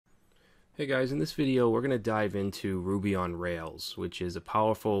Hey guys, in this video we're going to dive into Ruby on Rails, which is a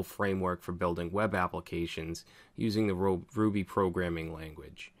powerful framework for building web applications using the Ruby programming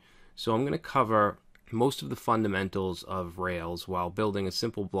language. So I'm going to cover most of the fundamentals of Rails while building a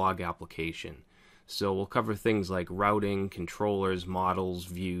simple blog application. So we'll cover things like routing, controllers, models,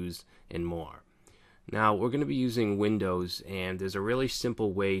 views, and more. Now we're going to be using Windows, and there's a really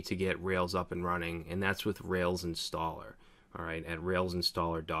simple way to get Rails up and running, and that's with Rails Installer. All right, at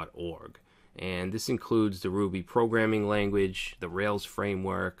railsinstaller.org. And this includes the Ruby programming language, the Rails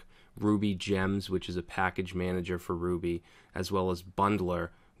framework, Ruby Gems, which is a package manager for Ruby, as well as Bundler,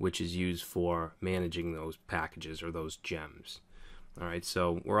 which is used for managing those packages or those gems. All right,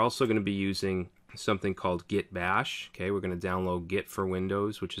 so we're also going to be using something called Git Bash. Okay, we're going to download Git for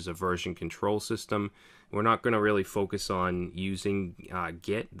Windows, which is a version control system. We're not going to really focus on using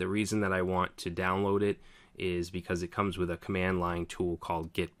Git. The reason that I want to download it is because it comes with a command line tool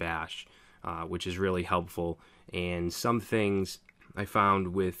called Git Bash, which is really helpful. And some things I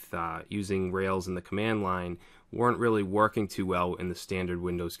found with using Rails in the command line weren't really working too well in the standard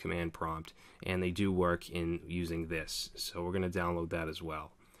Windows command prompt, and they do work in using this. So we're going to download that as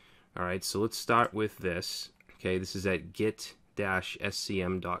well. All right, so let's start with this. Okay, this is at git-scm.com,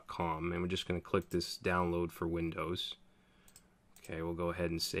 and we're just going to click this download for Windows. Okay, we'll go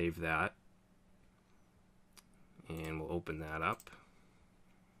ahead and save that, and we'll open that up.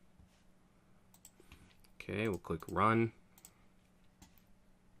 Okay, we'll click Run.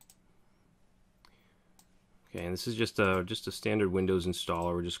 Okay, and this is just a standard Windows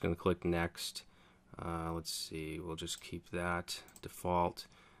installer. We're just going to click Next. Let's see, we'll just keep that default.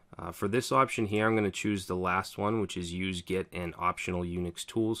 For this option here, I'm going to choose the last one, which is Use Git and Optional Unix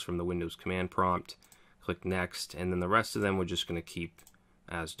Tools from the Windows command prompt. Click Next, and then the rest of them we're just going to keep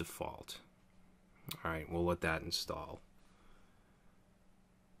as default. All right, we'll let that install.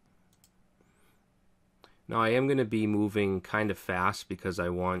 Now I am going to be moving kind of fast because I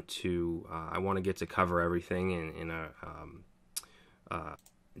want to get to cover everything in a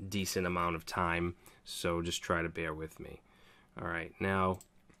decent amount of time. So just try to bear with me. All right, now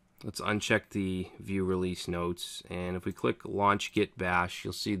let's uncheck the View Release Notes, and if we click Launch Git Bash,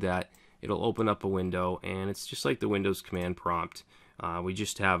 you'll see that it'll open up a window, and it's just like the Windows command prompt. We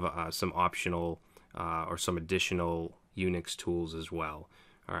just have some optional or some additional Unix tools as well.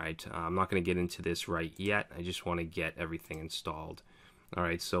 Alright, I'm not going to get into this right yet. I just want to get everything installed.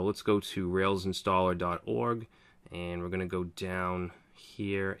 Alright, so let's go to railsinstaller.org, and we're going to go down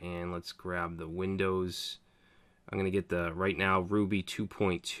here and let's grab the Windows. I'm going to get the, right now, Ruby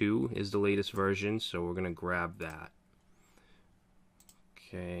 2.2 is the latest version, so we're going to grab that.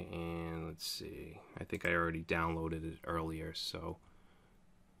 Okay, and let's see. I think I already downloaded it earlier, so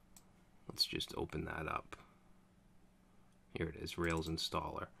let's just open that up. Here it is, Rails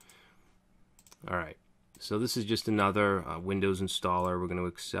Installer. Alright, so this is just another Windows installer. We're going to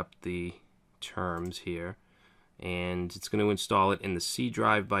accept the terms here, and it's going to install it in the C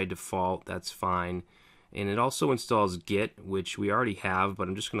drive by default. That's fine. And it also installs Git, which we already have, but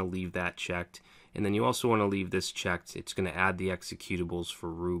I'm just going to leave that checked. And then you also want to leave this checked. It's going to add the executables for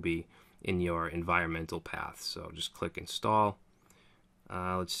Ruby in your environmental path. So just click Install.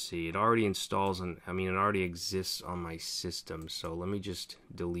 Let's see, it already installs, it already exists on my system, so let me just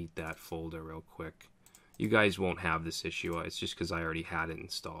delete that folder real quick. You guys won't have this issue, it's just because I already had it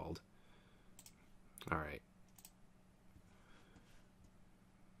installed. Alright.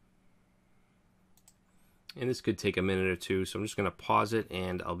 And this could take a minute or two, so I'm just going to pause it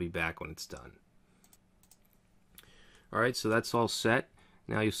and I'll be back when it's done. Alright, so that's all set.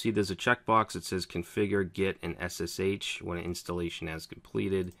 Now you'll see there's a checkbox that says Configure Git and SSH when installation has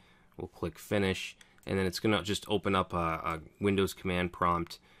completed. We'll click Finish, and then it's going to just open up a Windows command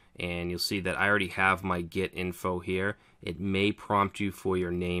prompt, and you'll see that I already have my Git info here. It may prompt you for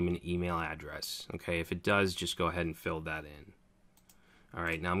your name and email address. Okay, if it does, just go ahead and fill that in.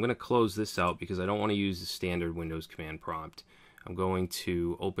 Alright, now I'm going to close this out because I don't want to use the standard Windows command prompt. I'm going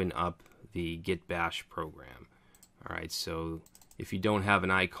to open up the Git Bash program. Alright, so if you don't have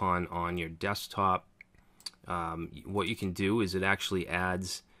an icon on your desktop, what you can do is it actually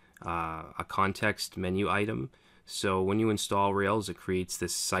adds a context menu item. So when you install Rails, it creates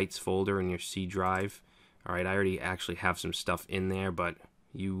this sites folder in your C drive. Alright, I already actually have some stuff in there, but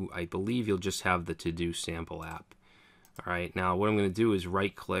I believe you'll just have the to-do sample app. Alright, now what I'm going to do is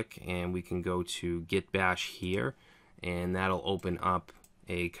right click, and we can go to Git Bash here, and that'll open up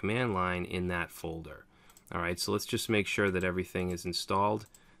a command line in that folder. Alright, so let's just make sure that everything is installed.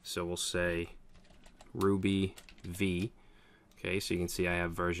 So we'll say Ruby V. Okay, so you can see I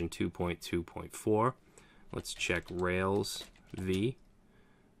have version 2.2.4. Let's check Rails V.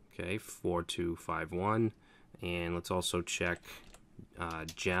 Okay, 4251, and let's also check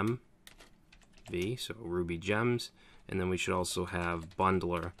gem v, so Ruby gems, and then we should also have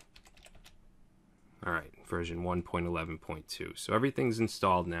bundler. All right, version 1.11.2. So everything's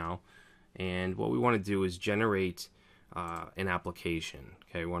installed now, and what we want to do is generate an application.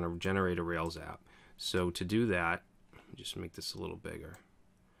 Okay, we want to generate a Rails app. So to do that, just make this a little bigger.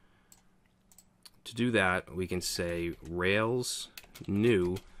 To do that, we can say Rails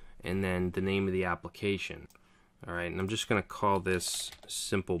new, and then the name of the application. All right, and I'm just going to call this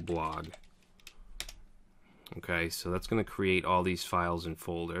simple blog. Okay, so that's going to create all these files and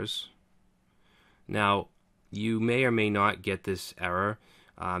folders. Now, you may or may not get this error.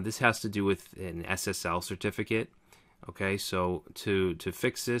 This has to do with an SSL certificate. Okay, so to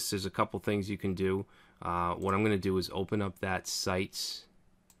fix this, there's a couple things you can do. What I'm going to do is open up that sites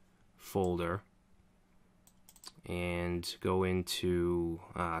folder and go into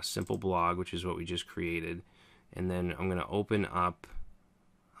simple blog, which is what we just created, and then I'm going to open up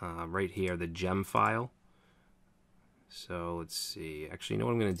right here the gem file. So let's see, actually, you know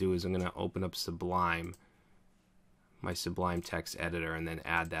what I'm going to do is I'm going to open up Sublime, my Sublime text editor, and then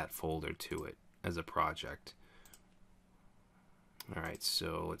add that folder to it as a project. Alright,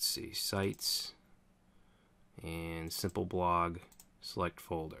 so let's see, sites and simple blog, select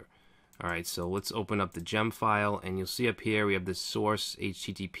folder. Alright, so let's open up the gem file, and you'll see up here we have the source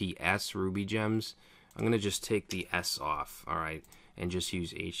HTTPS Ruby gems. I'm going to just take the S off, alright, and just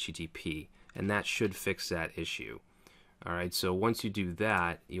use HTTP, and that should fix that issue. Alright, so once you do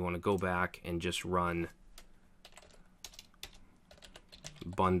that, you want to go back and just run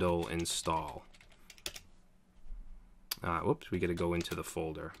bundle install. Whoops, we got to go into the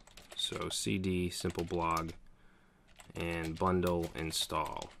folder. So cd simple blog and bundle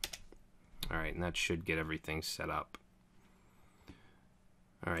install. Alright, and that should get everything set up.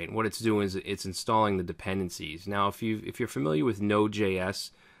 Alright, what it's doing is it's installing the dependencies. Now, if you're familiar with Node.js,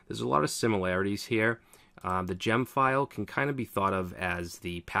 there's a lot of similarities here. The gem file can kind of be thought of as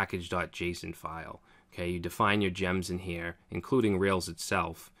the package.json file. Okay, you define your gems in here, including Rails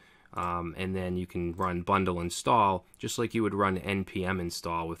itself, and then you can run bundle install just like you would run npm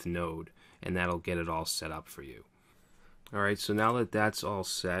install with Node, and that'll get it all set up for you. Alright, so now that that's all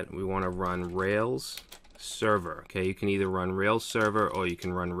set, we want to run Rails server. Okay, you can either run Rails server or you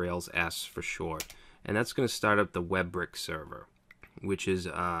can run Rails S for short, and that's going to start up the WebRick server, which is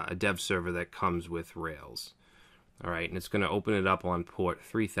a dev server that comes with Rails. Alright, and it's going to open it up on port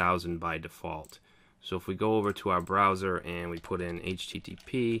 3000 by default. So if we go over to our browser and we put in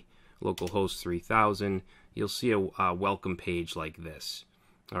HTTP localhost 3000, you'll see a welcome page like this.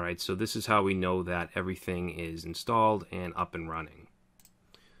 Alright, so this is how we know that everything is installed and up and running.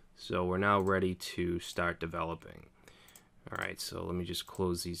 So we're now ready to start developing. Alright, so let me just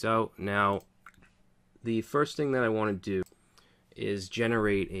close these out. Now, the first thing that I want to do is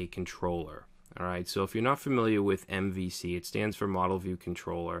generate a controller. Alright, so if you're not familiar with MVC, it stands for Model View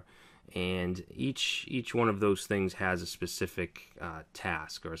Controller, and each one of those things has a specific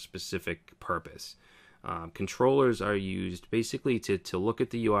task or a specific purpose. Controllers are used basically to look at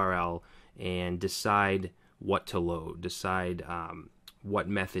the URL and decide what to load, decide what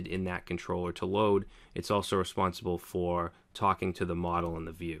method in that controller to load. It's also responsible for talking to the model and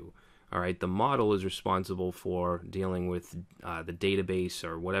the view. Alright, the model is responsible for dealing with the database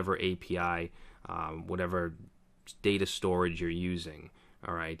or whatever API, whatever data storage you're using.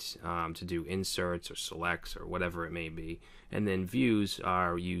 Alright, to do inserts or selects or whatever it may be. And then views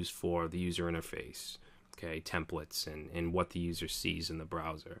are used for the user interface, okay, templates and what the user sees in the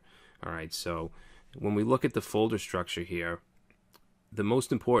browser. Alright, so when we look at the folder structure here, the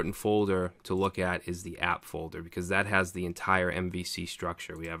most important folder to look at is the app folder, because that has the entire MVC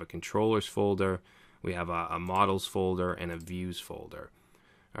structure. We have a controllers folder, we have a models folder, and a views folder.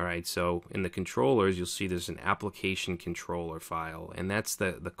 Alright, so in the controllers, you'll see there's an application controller file, and that's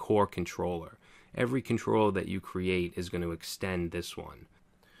the core controller. Every controller that you create is going to extend this one.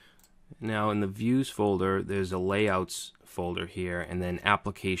 Now in the views folder, there's a layouts folder here, and then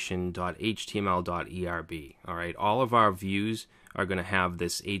application.html.erb. Alright, all of our views are going to have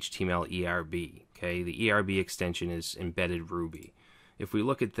this HTML ERB. Okay, the ERB extension is embedded Ruby. If we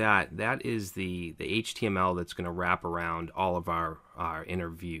look at that, that is the HTML that's going to wrap around all of our inner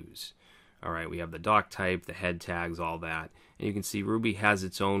views. Alright, we have the doc type, the head tags, all that. And you can see Ruby has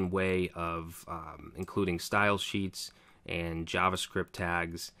its own way of including style sheets and JavaScript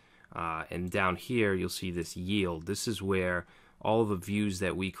tags. And down here, you'll see this yield. This is where all of the views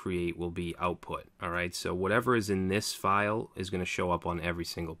that we create will be output. Alright, so whatever is in this file is going to show up on every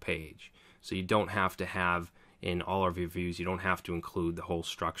single page. So you don't have to have in all of your views. You don't have to include the whole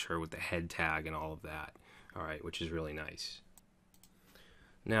structure with the head tag and all of that. All right, which is really nice.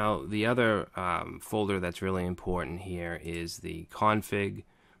 Now, the other folder that's really important here is the config,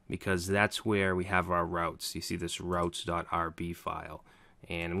 because that's where we have our routes. You see this routes.rb file,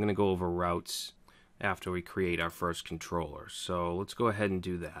 and I'm going to go over routes after we create our first controller. So let's go ahead and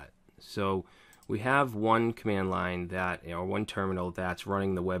do that. So we have one command line that, or one terminal that's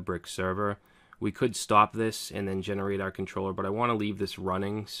running the WebBrick server. We could stop this and then generate our controller, but I want to leave this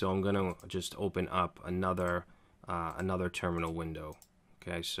running, so I'm going to just open up another terminal window.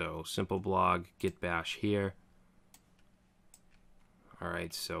 Okay, so simple blog git bash here.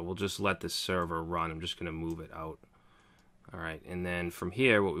 Alright, so we'll just let this server run. I'm just going to move it out. Alright, and then from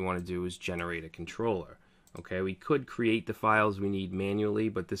here what we want to do is generate a controller. Okay, we could create the files we need manually,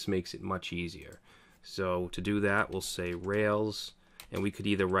 but this makes it much easier. So to do that, we'll say Rails, and we could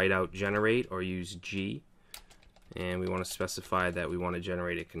either write out generate or use G. And we want to specify that we want to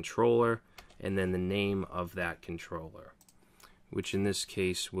generate a controller, and then the name of that controller, which in this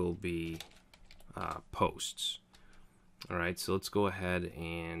case will be posts. Alright, so let's go ahead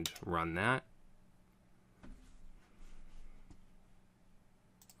and run that.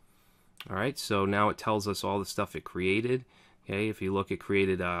 Alright, so now it tells us all the stuff it created. Okay, if you look, it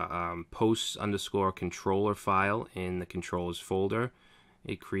created a posts_controller file in the controllers folder.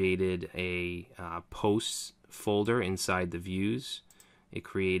 It created a posts folder inside the views. It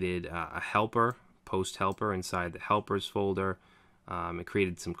created a helper, post helper, inside the helpers folder. It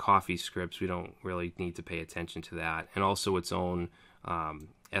created some coffee scripts. We don't really need to pay attention to that. And also its own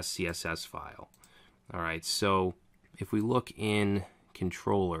SCSS file. Alright, so if we look in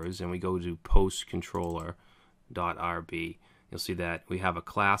controllers and we go to postcontroller.rb, you'll see that we have a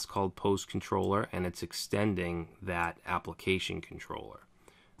class called postController, and it's extending that application controller.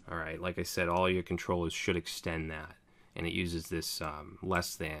 Alright, like I said, all your controllers should extend that, and it uses this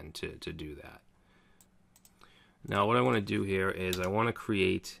less than to do that. Now what I want to do here is I want to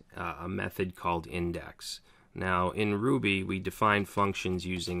create a method called index. Now in Ruby we define functions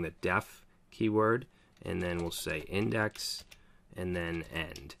using the def keyword, and then we'll say index and then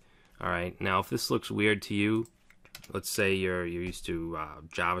end. Alright, now if this looks weird to you, let's say you're used to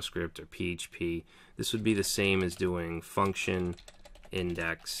JavaScript or PHP, this would be the same as doing function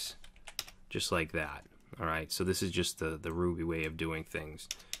index, just like that. Alright, so this is just the Ruby way of doing things.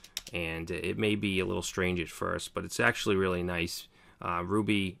 And it may be a little strange at first, but it's actually really nice.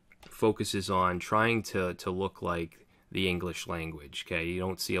 Ruby focuses on trying to look like the English language. Okay, you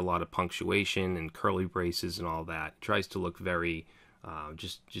don't see a lot of punctuation and curly braces and all that. It tries to look very,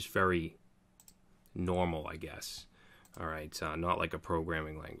 just very normal, I guess. All right, not like a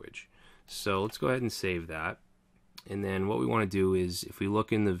programming language. So let's go ahead and save that. And then what we want to do is, if we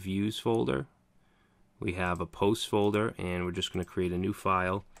look in the views folder, we have a post folder, and we're just going to create a new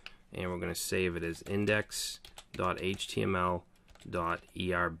file. And we're going to save it as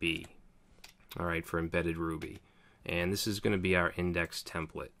index.html.erb. Alright, for embedded Ruby. And this is going to be our index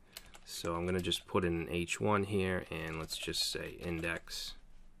template. So I'm going to just put in an H1 here, and let's just say index.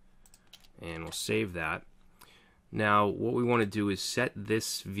 And we'll save that. Now, what we want to do is set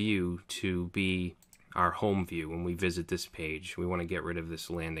this view to be our home view when we visit this page. We want to get rid of this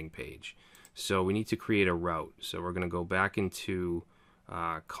landing page. So we need to create a route. So we're going to go back into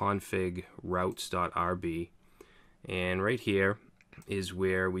config routes.rb, and right here is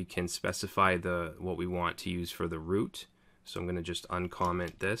where we can specify what we want to use for the route. So I'm going to just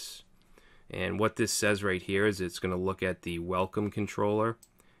uncomment this, and what this says right here is it's going to look at the welcome controller,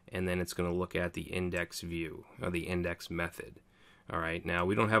 and then it's going to look at the index view, or the index method. Alright, now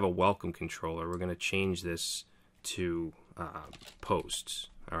we don't have a welcome controller. We're going to change this to posts.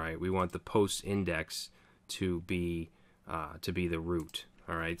 Alright, we want the post index to be the root.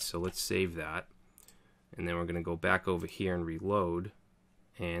 Alright, so let's save that, and then we're going to go back over here and reload,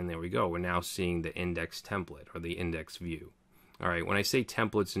 and there we go. We're now seeing the index template, or the index view. Alright, when I say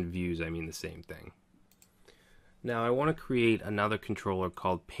templates and views, I mean the same thing. Now I want to create another controller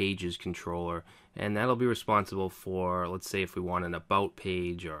called pages controller, and that'll be responsible for, let's say if we want an about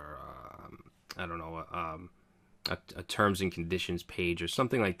page, or I don't know, a terms and conditions page or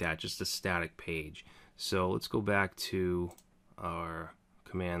something like that, just a static page. So let's go back to our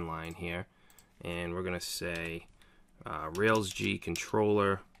command line here, and we're going to say Rails G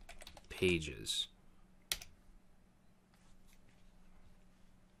controller pages.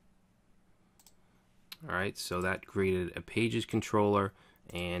 Alright, so that created a pages controller,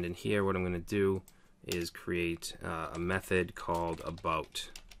 and in here what I'm going to do is create a method called about.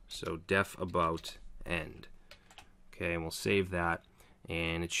 So def about end. Okay, and we'll save that.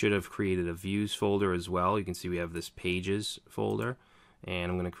 and it should have created a views folder as well. You can see we have this pages folder,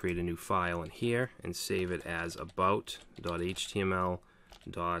 and I'm going to create a new file in here and save it as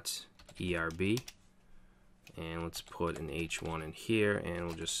about.html.erb, and let's put an h1 in here, and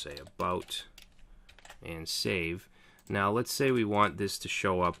we'll just say about and save. Now let's say we want this to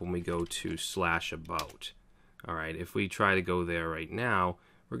show up when we go to /about. Alright, if we try to go there right now,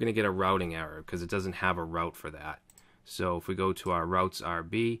 we're going to get a routing error because it doesn't have a route for that. So if we go to our routes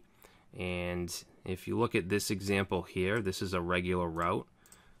RB, and if you look at this example here, this is a regular route.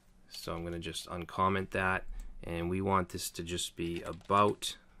 So I'm going to just uncomment that, and we want this to just be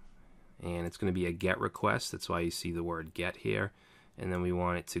about, and it's going to be a GET request. That's why you see the word GET here. And then we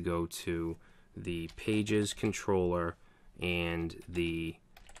want it to go to the pages controller and the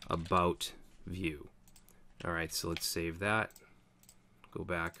about view. Alright, so let's save that, go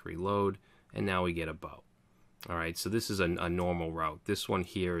back, reload, and now we get about. Alright, so this is a normal route. This one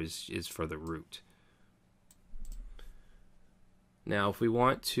here is for the root. Now if we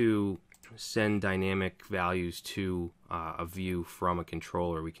want to send dynamic values to a view from a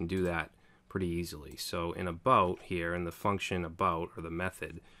controller, we can do that pretty easily. So in about here, in the function about, or the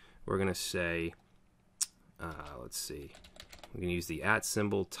method, we're going to say, let's see, we can use the @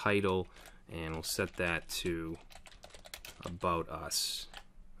 symbol, title, and we'll set that to about us.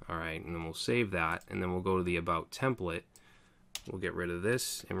 Alright, and then we'll save that, and then we'll go to the about template. We'll get rid of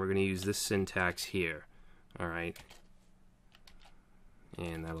this, and we're going to use this syntax here. Alright,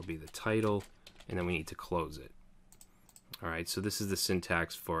 and that'll be the title, and then we need to close it. Alright, so this is the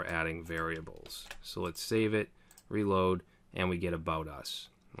syntax for adding variables. So let's save it, reload, and we get about us.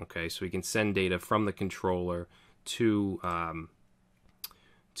 Okay, so we can send data from the controller to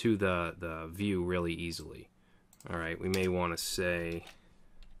the view really easily. Alright, we may want to say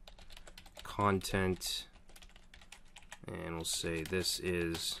content, and we'll say this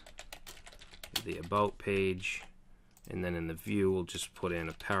is the about page, and then in the view we'll just put in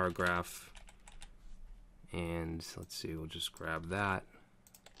a paragraph, and let's see, we'll just grab that,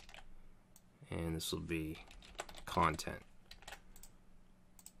 and this will be content.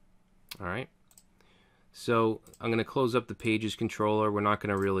 Alright, so I'm going to close up the pages controller. We're not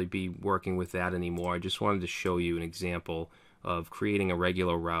going to really be working with that anymore. I just wanted to show you an example of creating a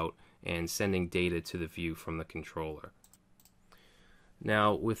regular route and sending data to the view from the controller.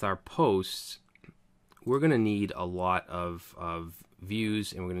 Now with our posts, we're going to need a lot of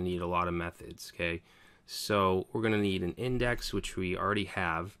views, and we're going to need a lot of methods. Okay, so we're going to need an index, which we already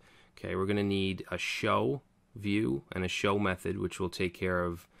have. Okay, we're going to need a show view and a show method, which will take care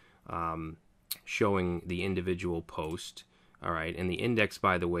of showing the individual post. Alright, and the index,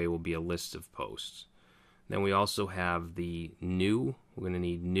 by the way, will be a list of posts. Then we also have the new. We're going to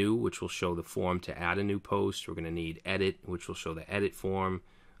need new, which will show the form to add a new post. We're going to need edit, which will show the edit form.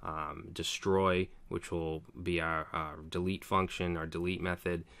 Destroy, which will be our delete function, our delete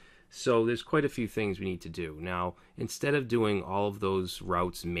method. So there's quite a few things we need to do. Now, instead of doing all of those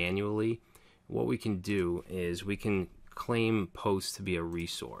routes manually, what we can do is we can claim posts to be a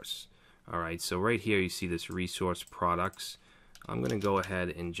resource. Alright, so right here you see this resource products. I'm going to go ahead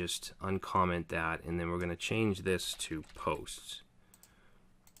and just uncomment that, and then we're going to change this to posts.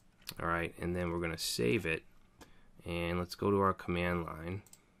 Alright, and then we're going to save it, and let's go to our command line,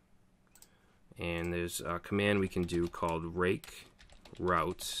 and there's a command we can do called rake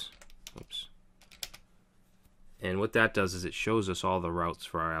routes. Oops. And what that does is it shows us all the routes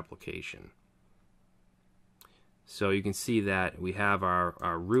for our application. So you can see that we have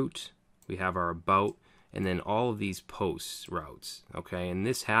our root, we have our about, and then all of these posts routes. Okay, and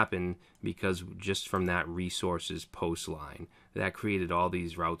this happened because just from that resources post line that created all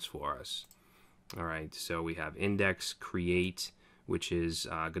these routes for us. Alright, so we have index, create, which is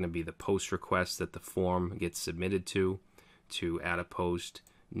going to be the post request that the form gets submitted to add a post.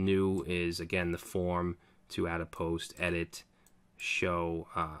 New is again the form to add a post. Edit, show,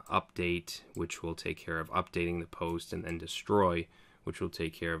 update, which will take care of updating the post, and then destroy, which will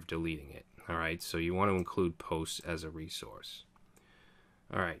take care of deleting it. Alright, so you want to include posts as a resource.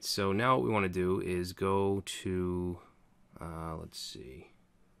 Alright, so now what we want to do is go to, let's see,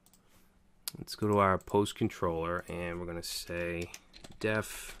 let's go to our post controller, and we're going to say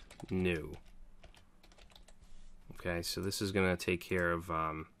def new. Okay, so this is going to take care of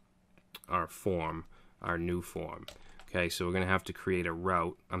our form, our new form. Okay, so we're going to have to create a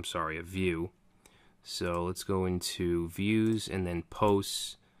view. So let's go into views and then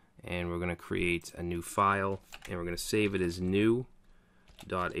posts, and we're going to create a new file, and we're going to save it as new.html.erb.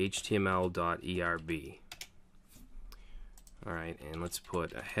 Alright, and let's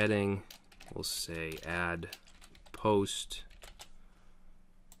put a heading. We'll say add post,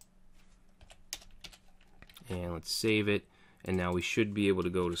 and let's save it. And now we should be able to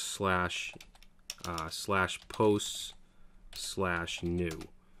go to /posts/new,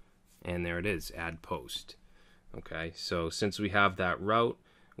 and there it is, add post. Okay, so since we have that route,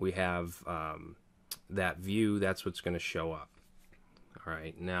 we have that view, that's what's going to show up. All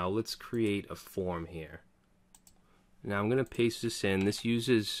right, now let's create a form here. Now I'm going to paste this in. This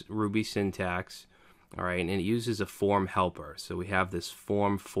uses Ruby syntax, all right, and it uses a form helper. So we have this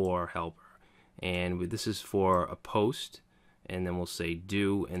form for helper, and this is for a post, and then we'll say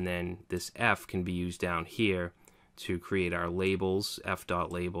do, and then this F can be used down here to create our labels,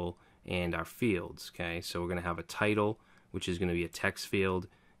 f.label, and our fields. Okay, so we're going to have a title, which is going to be a text field,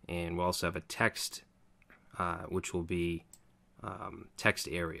 and we'll also have a text, which will be text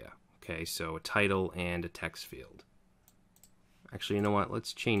area. Okay, so a title and a text field. Actually, you know what?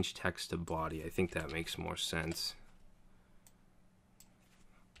 Let's change text to body. I think that makes more sense.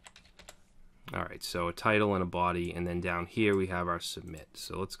 Alright, so a title and a body, and then down here we have our submit.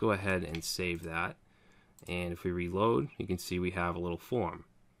 So let's go ahead and save that. And if we reload, you can see we have a little form.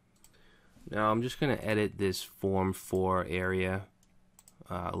 Now I'm just going to edit this form for area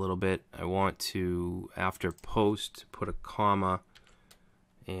a little bit. I want to, after post, put a comma,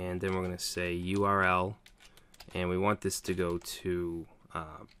 and then we're going to say URL, and we want this to go to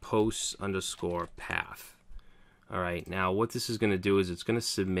posts_path. Alright, now what this is going to do is it's going to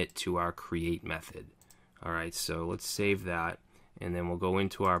submit to our create method. Alright, so let's save that, and then we'll go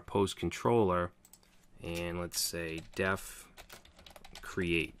into our post controller, and let's say def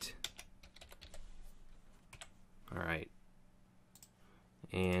create. Alright,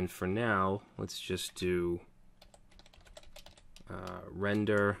 and for now, let's just do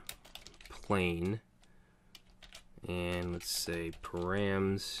render plain, and let's say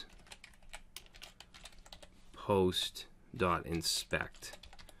params post.inspect.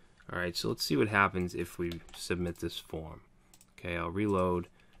 Alright, so let's see what happens if we submit this form. Okay, I'll reload,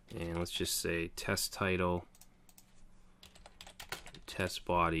 and let's just say test title, test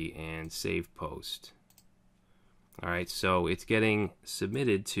body, and save post. Alright, so it's getting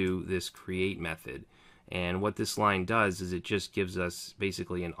submitted to this create method, and what this line does is it just gives us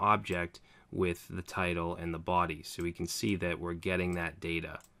basically an object with the title and the body, so we can see that we're getting that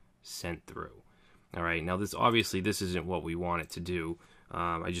data sent through. Alright, now this isn't what we want it to do.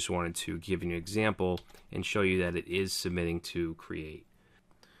 I just wanted to give you an example and show you that it is submitting to create.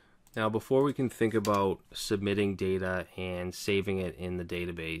 Now before we can think about submitting data and saving it in the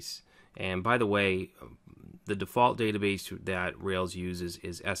database, and by the way, the default database that Rails uses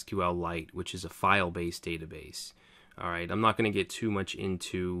is SQLite, which is a file-based database. Alright, I'm not going to get too much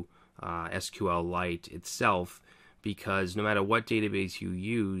into SQLite itself, because no matter what database you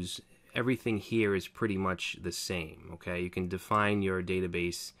use, everything here is pretty much the same. Okay, you can define your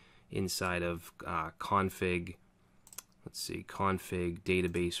database inside of config. Let's see, config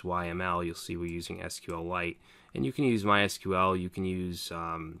database YML. You'll see we're using SQLite, and you can use MySQL. You can use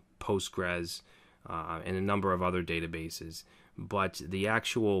Postgres and a number of other databases. But the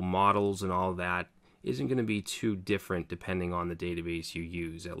actual models and all that isn't going to be too different depending on the database you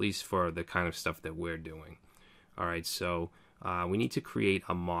use, at least for the kind of stuff that we're doing. All right, so we need to create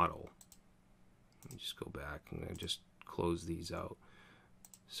a model. Let me just go back. I'm going to just close these out.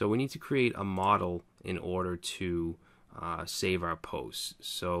 So we need to create a model in order to save our posts.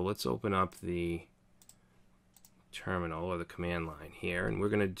 So let's open up the terminal or the command line here, and we're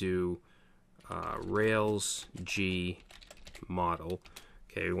going to do Rails G model.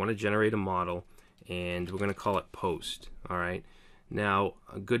 Okay, we want to generate a model, and we're going to call it post. All right. Now,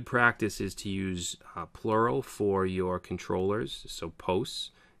 a good practice is to use plural for your controllers, so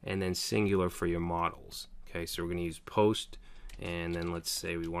posts, and then singular for your models. Okay, so we're going to use post, and then let's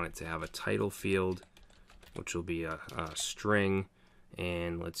say we want it to have a title field, which will be a string,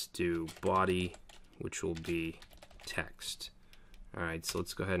 and let's do body, which will be text. Alright, so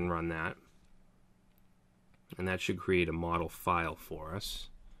let's go ahead and run that. And that should create a model file for us.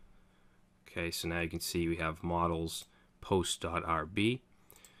 Okay, so now you can see we have models post.rb.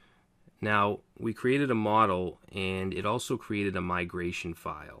 Now, we created a model, and it also created a migration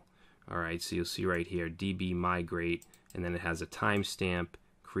file. Alright, so you'll see right here, db migrate, and then it has a timestamp,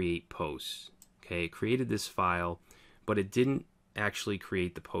 create posts. Okay, it created this file, but it didn't actually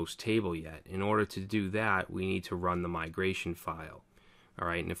create the post table yet. In order to do that, we need to run the migration file.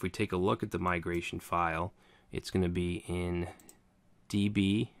 Alright, and if we take a look at the migration file, it's going to be in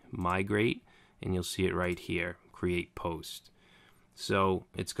db migrate, and you'll see it right here, create post. So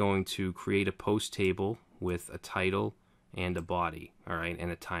it's going to create a post table with a title and a body, all right,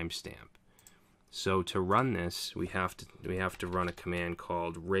 and a timestamp. So to run this, we have to run a command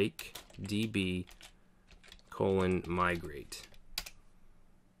called rake db migrate.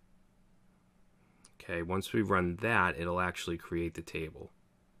 Okay, once we run that, it'll actually create the table.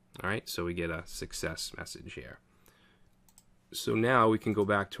 Alright, so we get a success message here. So now we can go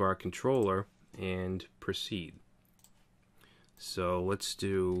back to our controller and proceed. So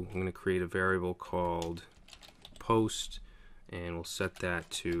I'm going to create a variable called post, and we'll set that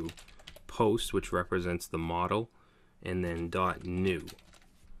to post, which represents the model, and then .new.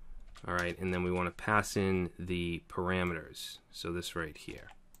 Alright, and then we want to pass in the parameters, so this right here.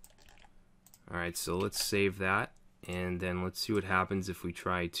 Alright, so let's save that, and then let's see what happens if we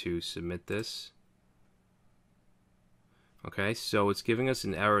try to submit this. Okay, so it's giving us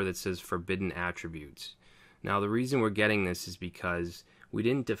an error that says forbidden attributes. Now the reason we're getting this is because we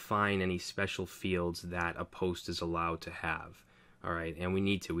didn't define any special fields that a post is allowed to have. Alright, and we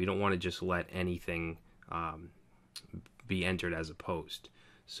need to. We don't want to just let anything be entered as a post.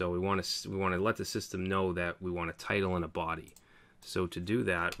 So we want to let the system know that we want a title and a body. So to do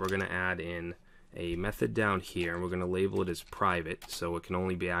that, we're going to add in a method down here, and we're going to label it as private, so it can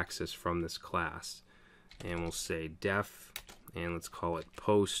only be accessed from this class. And we'll say def, and let's call it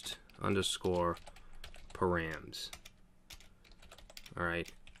post underscore params.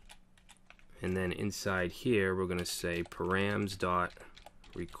 Alright. And then inside here, we're going to say params dot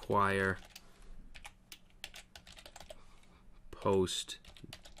require post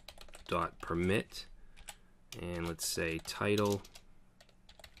dot permit, and let's say title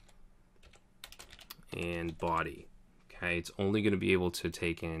and body. Okay, it's only going to be able to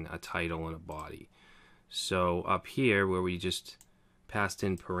take in a title and a body. So up here where we just passed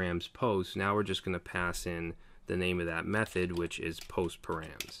in params post, now we're just going to pass in the name of that method, which is post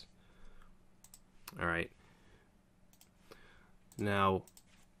params. Alright, now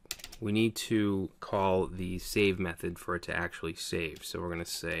we need to call the save method for it to actually save. So we're going to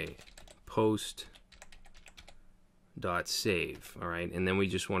say post dot save. Alright, and then we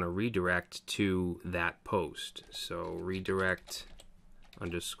just want to redirect to that post. So redirect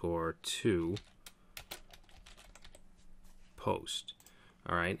underscore to post.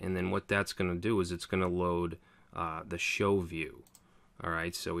 Alright, and then what that's going to do is it's going to load the show view.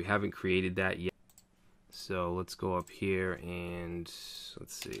 Alright, so we haven't created that yet. So let's go up here and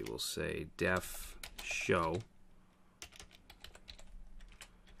let's see, we'll say def show.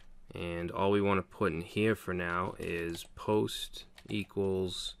 And all we want to put in here for now is post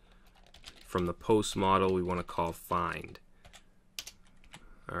equals, from the post model we want to call find.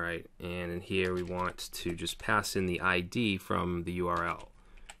 Alright, and in here we want to just pass in the ID from the URL.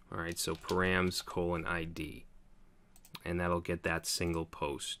 Alright, so params :ID. And that'll get that single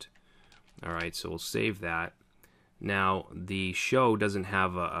post. Alright, so we'll save that. Now the show doesn't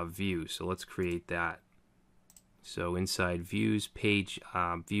have a view, so let's create that. So inside views,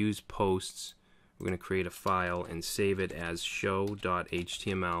 views posts, we're going to create a file and save it as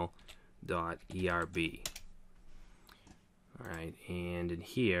show.html.erb. Alright, and in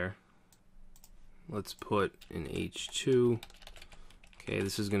here, let's put an h2. Okay,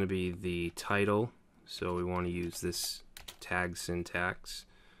 this is going to be the title, so we want to use this tag syntax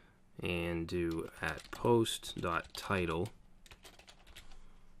and do at post.title.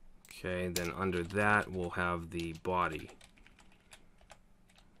 Okay, then under that we'll have the body.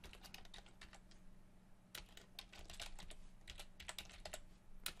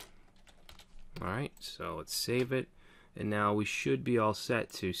 Alright, so let's save it, and now we should be all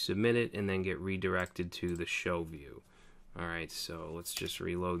set to submit it and then get redirected to the show view. Alright, so let's just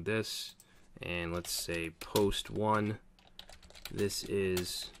reload this, and let's say post 1. This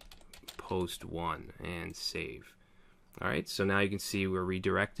is post 1, and save. Alright, so now you can see we're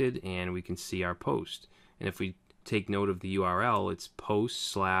redirected and we can see our post. And if we take note of the URL, it's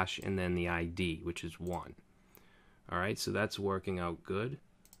post/ and then the ID, which is 1. Alright, so that's working out good.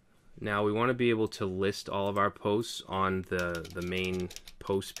 Now we want to be able to list all of our posts on the main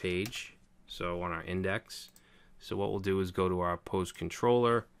post page, so on our index. So what we'll do is go to our post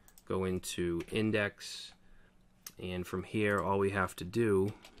controller, go into index, and from here all we have to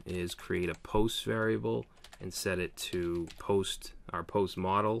do is create a post variable and set it to our post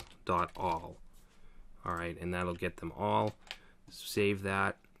model .all. Alright, and that'll get them all. Save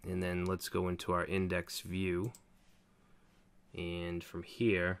that, and then let's go into our index view, and from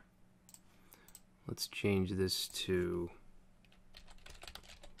here let's change this to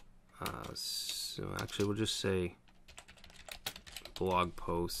so actually we'll just say blog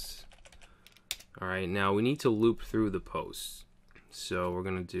posts. Alright, now we need to loop through the posts. So we're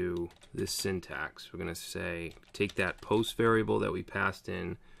going to do this syntax. We're going to say, take that post variable that we passed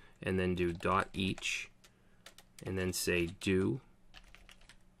in, and then do .each, and then say do,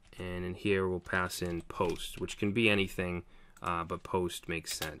 and in here we'll pass in post, which can be anything, but post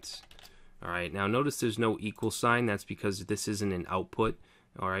makes sense. Alright, now notice there's no equal sign. That's because this isn't an output.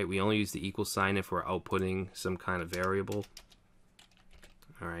 Alright, we only use the equal sign if we're outputting some kind of variable.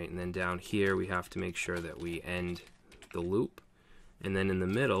 Alright, and then down here we have to make sure that we end the loop. And then in the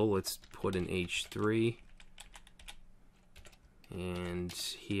middle, let's put an H3. And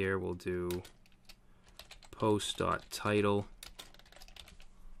here we'll do post.title.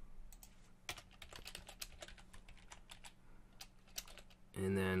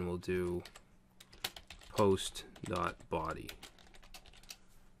 And then we'll do post.body.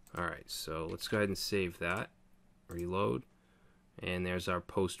 Alright, so let's go ahead and save that. Reload. And there's our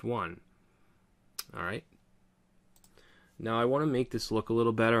post 1. Alright. Now I want to make this look a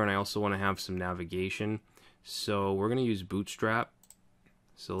little better, and I also want to have some navigation. So we're going to use Bootstrap.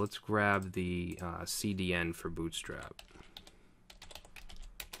 So let's grab the CDN for Bootstrap.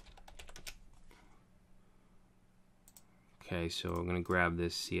 Okay, so we're going to grab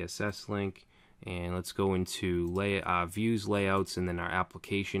this CSS link, and let's go into views, layouts, and then our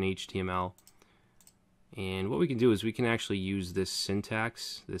application HTML. And what we can do is we can actually use this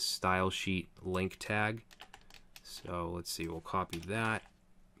syntax, this style sheet link tag. So let's see, we'll copy that,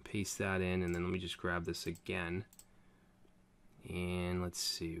 paste that in, and then let me just grab this again. And let's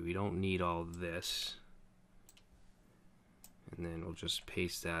see, we don't need all this. And then we'll just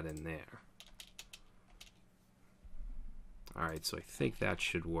paste that in there. Alright, so I think that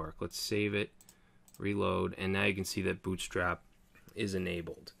should work. Let's save it, reload, and now you can see that Bootstrap is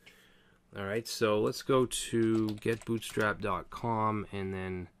enabled. Alright, so let's go to getbootstrap.com, and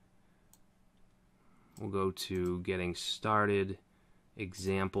then we'll go to getting started,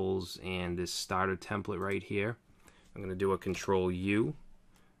 examples, and this starter template right here. I'm going to do a Control U,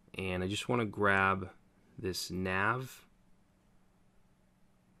 and I just want to grab this nav.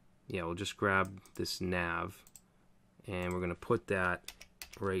 Yeah, we'll just grab this nav, and we're going to put that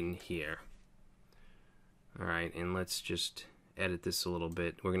right in here. Alright, and let's just edit this a little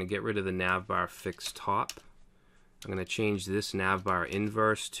bit. We're going to get rid of the navbar fixed top. I'm going to change this navbar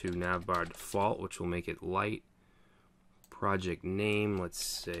inverse to navbar default, which will make it light. Project name, let's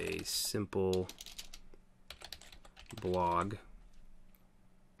say simple blog.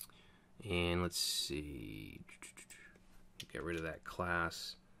 And let's see, get rid of that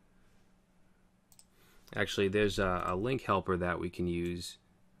class. Actually, there's a link helper that we can use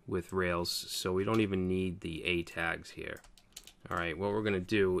with Rails, so we don't even need the A tags here. Alright, what we're going to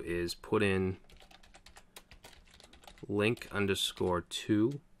do is put in link underscore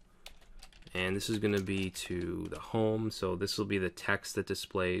to, and this is going to be to the home, so this will be the text that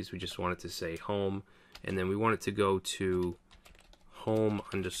displays. We just want it to say home, and then we want it to go to home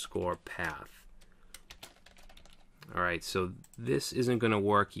underscore path. Alright, so this isn't going to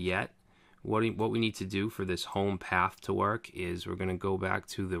work yet. What we need to do for this home path to work is we're going to go back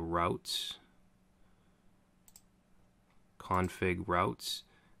to the routes, config routes,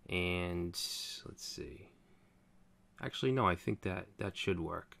 and let's see. Actually, no, I think that should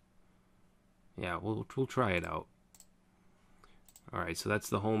work. Yeah, we'll try it out. Alright, so that's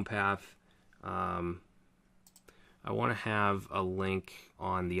the home path. I want to have a link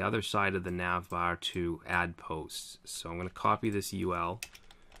on the other side of the navbar to add posts. So I'm going to copy this UL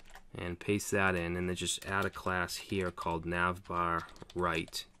and paste that in, and then just add a class here called navbar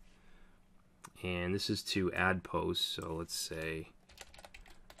right. And this is to add posts, so let's say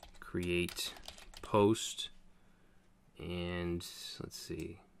create post, and let's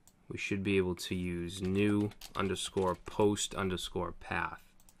see, we should be able to use new underscore post underscore path.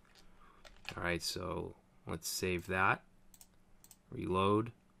 Alright, so let's save that,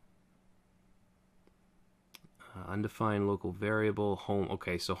 reload. Undefined local variable, home.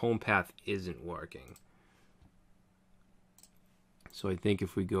 Okay, so home path isn't working. So I think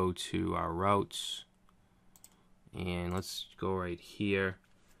if we go to our routes, and let's go right here,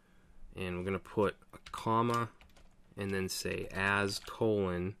 and we're going to put a comma, and then say as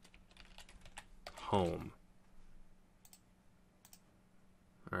colon home.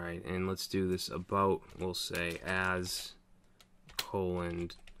 Alright, and let's do this about. We'll say as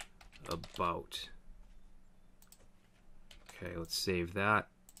colon about. Okay, let's save that.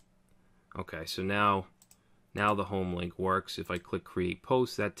 Okay, so now the home link works. If I click create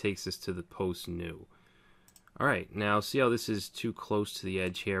post, that takes us to the post new. Alright, now see how this is too close to the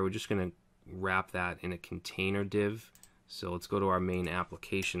edge here? We're just going to wrap that in a container div. So let's go to our main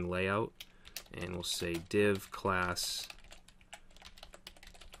application layout, and we'll say div class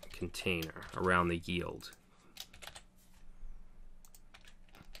container around the yield.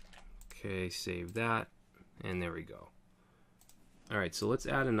 Okay, save that, and there we go. Alright, so let's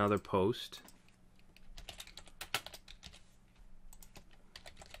add another post.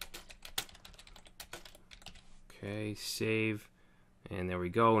 Okay, save, and there we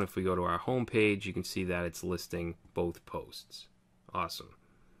go. And if we go to our home page, you can see that it's listing both posts. Awesome.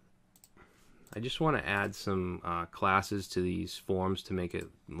 I just want to add some classes to these forms to make it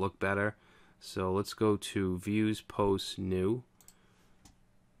look better. So let's go to Views, Posts, New.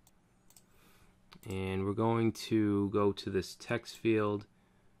 And we're going to go to this text field,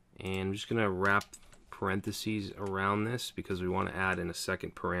 and I'm just going to wrap parentheses around this because we want to add in a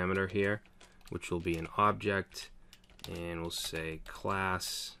second parameter here, which will be an object, and we'll say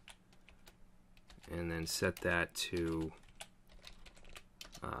class, and then set that to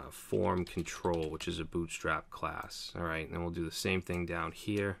form control, which is a bootstrap class. Alright, and then we'll do the same thing down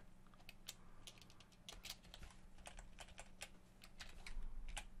here.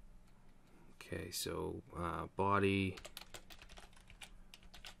 Okay, so body,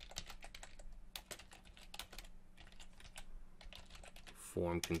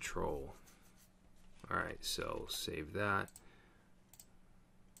 form control. Alright, so save that.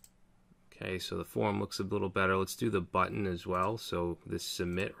 Okay, so the form looks a little better. Let's do the button as well. So this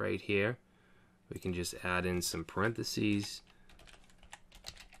submit right here, we can just add in some parentheses.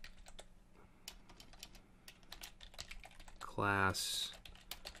 Class,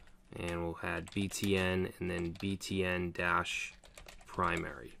 and we'll add btn and then btn dash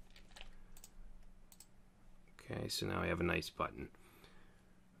primary. Okay, so now we have a nice button.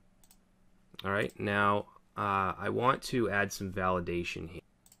 Alright, now I want to add some validation here.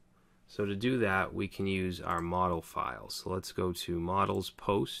 So to do that, we can use our model file. So let's go to Models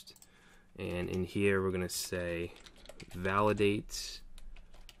Post, and in here we're going to say validate,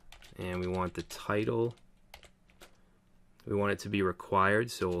 and we want the title. We want it to be required,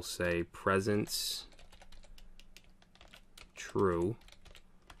 so we'll say presence true.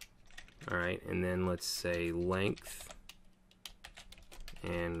 Alright, and then let's say length,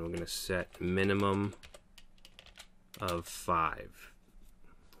 and we're going to set minimum of 5.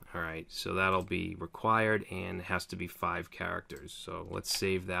 Alright, so that'll be required and it has to be 5 characters. So let's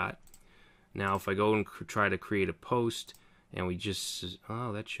save that. Now if I go and try to create a post and we just,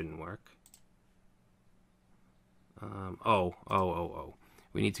 oh, that shouldn't work.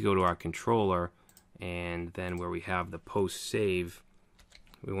 We need to go to our controller, and then where we have the post save,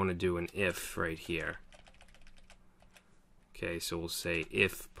 we want to do an if right here. Okay, so we'll say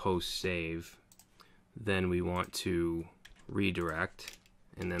if post save, then we want to redirect,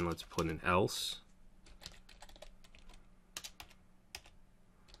 and then let's put an else.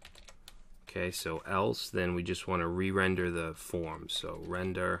 Okay, so else, then we just want to re-render the form, so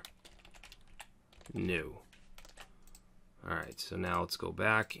render new. Alright, so now let's go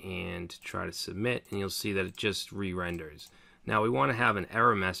back and try to submit, and you'll see that it just re-renders. Now we want to have an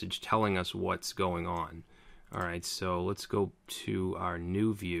error message telling us what's going on. Alright, so let's go to our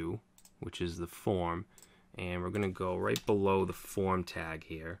new view, which is the form, and we're going to go right below the form tag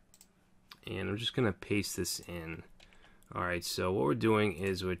here, and I'm just going to paste this in. Alright, so what we're doing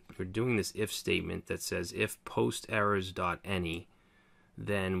is we're doing this if statement that says if post errors.any,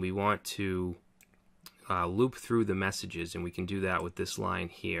 then we want to loop through the messages, and we can do that with this line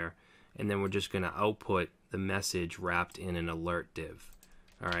here, and then we're just going to output the message wrapped in an alert div.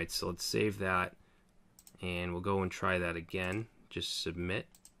 Alright, so let's save that, and we'll go and try that again. Just submit.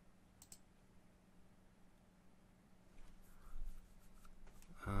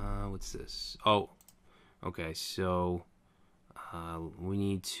 What's this? Oh, okay, so we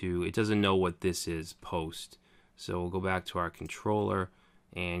need to, it doesn't know what this is, post. So we'll go back to our controller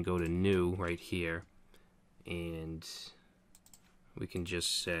and go to new right here, and we can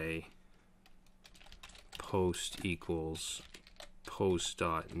just say post equals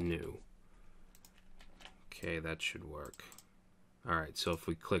post.new. Okay, that should work. Alright, so if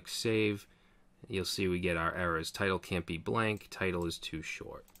we click save, you'll see we get our errors. Title can't be blank, title is too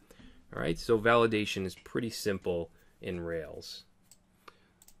short. Alright, so validation is pretty simple in Rails.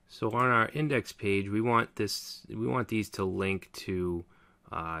 So on our index page, we want these to link to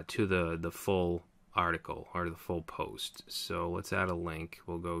the full article or the full post. So let's add a link.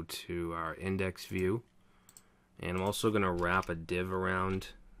 We'll go to our index view, and I'm also going to wrap a div around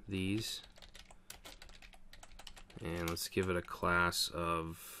these, and let's give it a class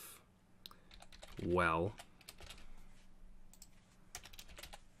of well.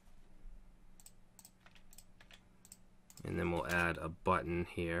 And then we'll add a button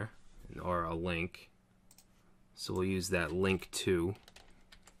here, or a link. So we'll use that link to.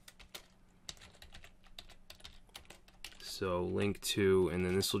 So link to, and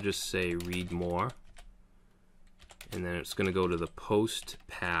then this will just say read more. and then it's going to go to the post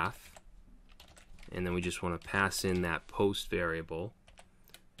path, and then we just want to pass in that post variable,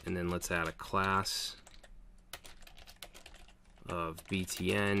 and then let's add a class of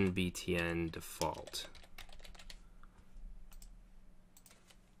btn default.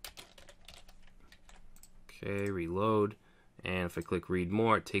 Okay, reload, and if I click read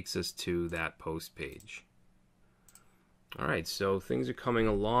more, it takes us to that post page. Alright, so things are coming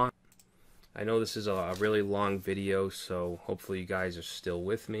along. I know this is a really long video, so hopefully you guys are still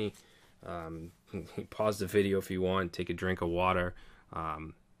with me. Pause the video if you want, take a drink of water.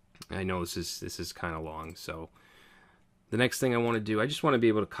 I know this is kind of long, so the next thing I want to do, I just want to be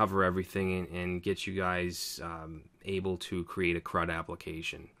able to cover everything and get you guys able to create a CRUD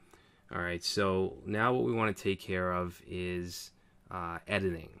application. Alright, so now what we want to take care of is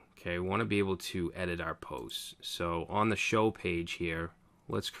editing. Okay, we want to be able to edit our posts. So on the show page here,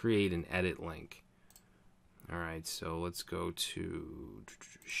 let's create an edit link. Alright, so let's go to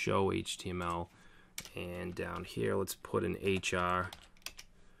show HTML, and down here let's put an HR.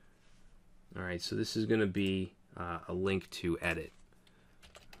 Alright, so this is going to be a link to edit.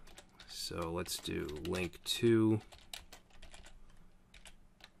 So let's do link to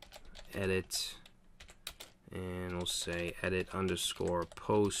edit, and we'll say edit underscore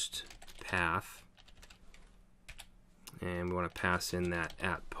post path, and we want to pass in that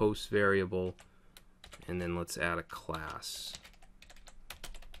at post variable, and then let's add a class.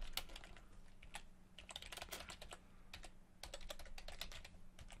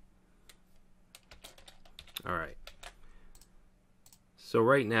 Alright, so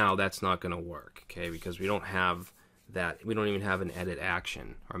right now that's not going to work, okay, because we don't have that, we don't even have an edit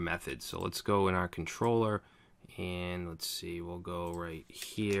action or method. So let's go in our controller, and let's see, we'll go right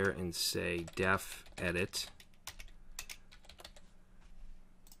here and say def edit.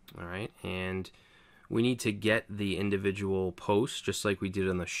 Alright, and we need to get the individual posts just like we did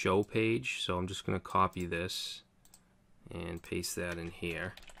on the show page. So I'm just going to copy this and paste that in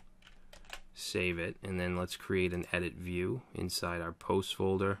here, save it, and then let's create an edit view inside our post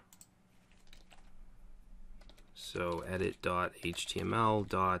folder. So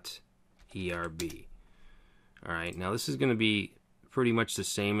edit.html.erb. Alright, now this is going to be pretty much the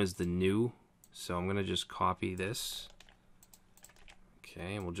same as the new, so I'm going to just copy this.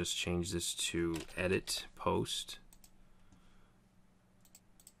 Okay, and we'll just change this to edit post.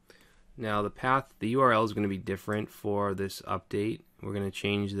 Now the path, the URL is going to be different for this update. We're going to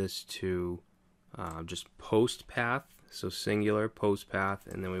change this to just post path, so singular post path,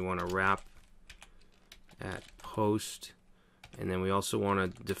 and then we want to wrap at post, and then we also want to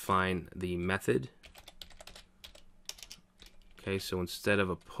define the method. Okay, so instead of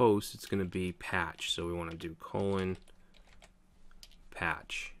a post, it's going to be patch, so we want to do colon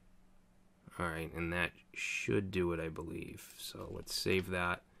patch. Alright, and that should do it, I believe. So let's save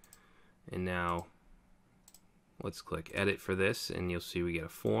that, and now let's click edit for this, and you'll see we get a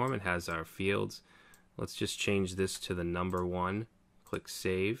form. It has our fields. Let's just change this to the number 1. Click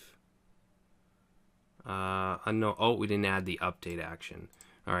save. No, oh, we didn't add the update action.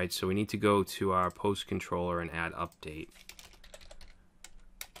 Alright, so we need to go to our post controller and add update.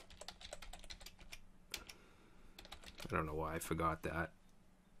 I don't know why I forgot that.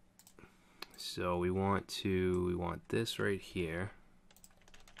 So we want this right here.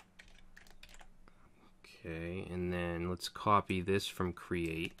 Okay, and then let's copy this from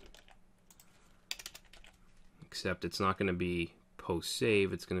create. Except it's not going to be post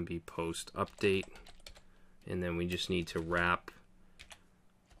save, it's going to be post update. And then we just need to wrap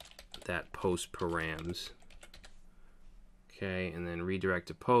that post params. Okay, and then redirect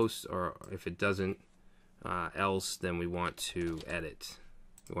to post, or if it doesn't else, then we want to edit.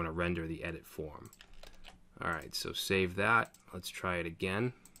 We want to render the edit form. Alright, so save that. Let's try it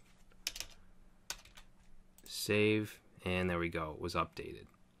again. Save, and there we go, it was updated.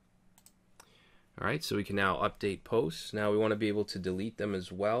 Alright, so we can now update posts. Now we want to be able to delete them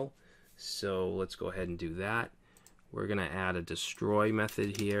as well. So let's go ahead and do that. We're going to add a destroy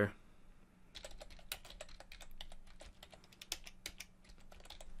method here.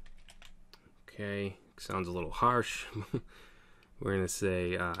 Okay, sounds a little harsh. We're going to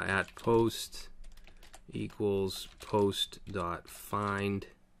say at post equals post.find,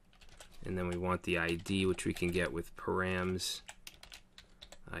 and then we want the ID, which we can get with params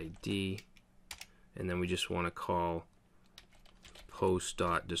ID, and then we just want to call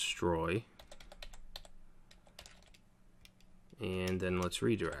post.destroy, and then let's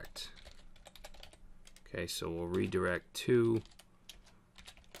redirect. Okay, so we'll redirect to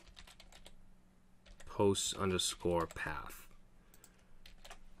post underscore path.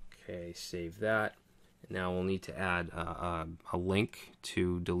 Okay, save that, Now we'll need to add a link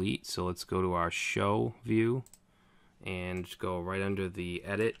to delete. So let's go to our show view and just go right under the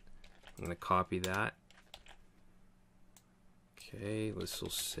edit. I'm going to copy that. Okay, this will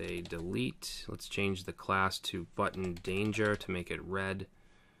say delete. Let's change the class to button danger to make it red.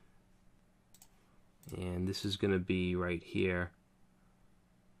 And this is going to be right here.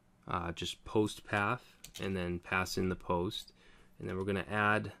 Just post path, and then pass in the post. And then we're going to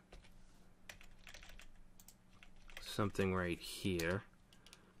add something right here.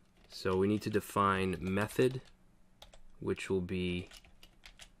 So we need to define method, which will be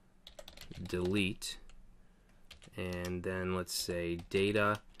delete, and then let's say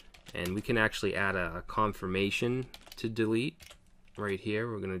data, and we can actually add a confirmation to delete right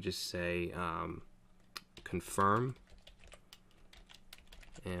here. We're going to just say confirm,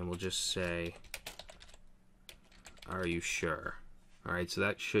 and we'll just say, are you sure? Alright, so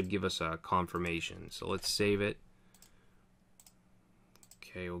that should give us a confirmation. So let's save it.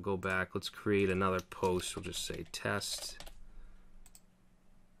 Okay, we'll go back. Let's create another post. We'll just say test.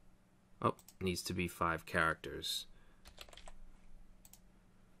 Oh, needs to be 5 characters.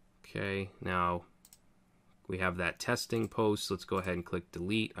 Okay, now we have that testing post. Let's go ahead and click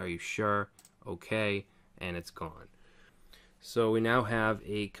delete. Are you sure? Okay, and it's gone. So we now have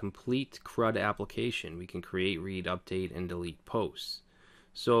a complete CRUD application. We can create, read, update, and delete posts.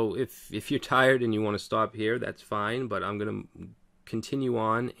 So if you're tired and you want to stop here, that's fine, but I'm going to continue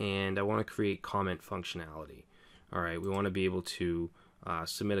on, and I want to create comment functionality. Alright, we want to be able to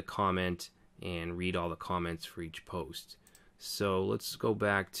submit a comment and read all the comments for each post. So let's go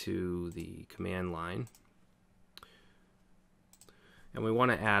back to the command line, and we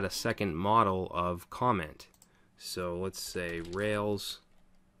want to add a second model of comment. So let's say Rails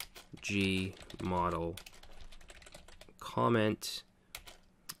G model comment,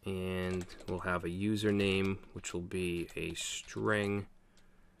 and we'll have a username, which will be a string,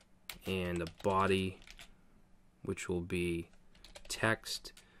 and a body, which will be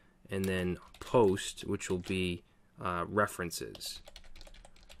text, and then post, which will be references.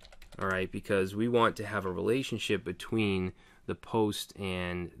 Alright, because we want to have a relationship between the post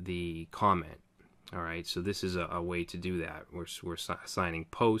and the comment. Alright, so this is a way to do that. We're assigning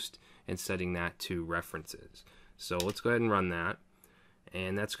post and setting that to references. So let's go ahead and run that.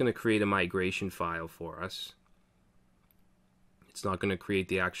 And that's going to create a migration file for us. It's not going to create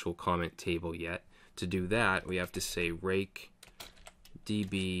the actual comment table yet. To do that, we have to say rake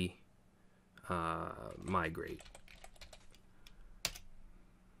db migrate.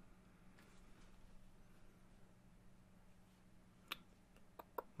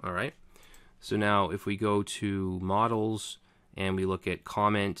 Alright, so now if we go to models and we look at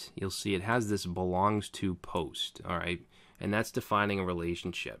comment, you'll see it has this belongs to post. Alright, and that's defining a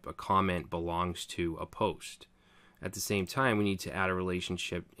relationship. A comment belongs to a post. At the same time, we need to add a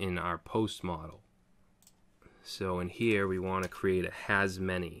relationship in our post model. So in here, we want to create a has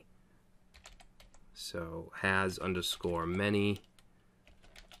many. So has underscore many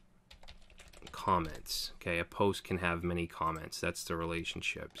comments. Okay, a post can have many comments. That's the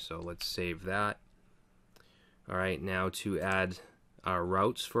relationship. So let's save that. Alright, now to add our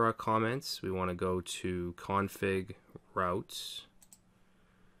routes for our comments, we want to go to config routes,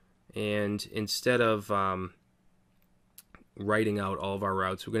 and instead of writing out all of our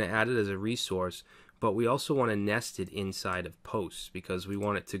routes, we're going to add it as a resource, but we also want to nest it inside of posts, because we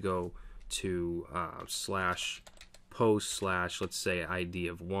want it to go to slash post slash, let's say, ID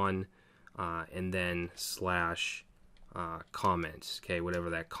of 1, and then slash comments, okay, whatever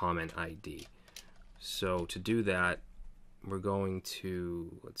that comment ID. So to do that, we're going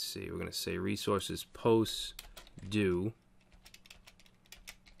to, let's see, we're going to say resources posts do,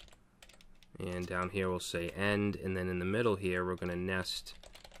 and down here we'll say end, and then in the middle here we're going to nest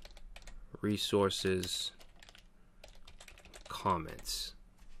resources comments.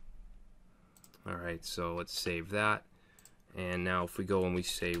 Alright, so let's save that, and now if we go and we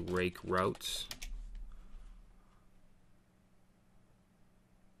say rake routes,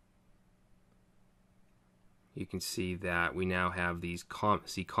 you can see that we now have these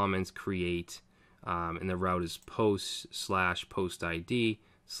comments create, and the route is post slash post ID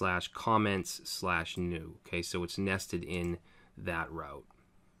slash comments slash new. Okay, so it's nested in that route.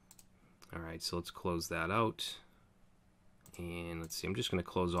 Alright, so let's close that out. And let's see, I'm just going to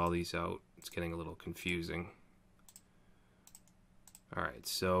close all these out. It's getting a little confusing. Alright,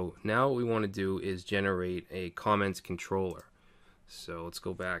 so now what we want to do is generate a comments controller. So let's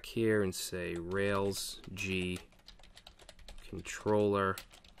go back here and say Rails G controller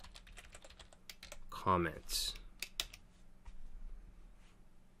comments.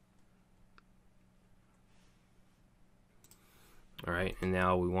 Alright, and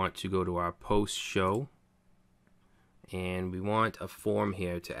now we want to go to our post show, and we want a form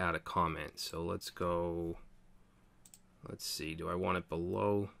here to add a comment. So let's go, let's see, do I want it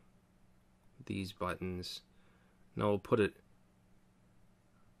below these buttons? No, we'll put it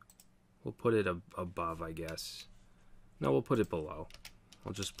above, I guess. No, we'll put it below.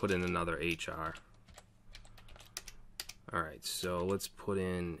 I'll just put in another HR. Alright, so let's put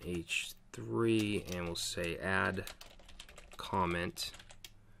in H3 and we'll say add comment.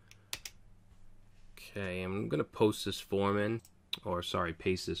 Okay, I'm going to post this form in, or sorry,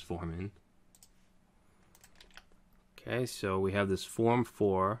 paste this form in. Okay, so we have this form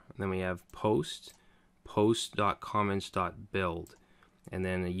 4, and then we have post.comments.build, and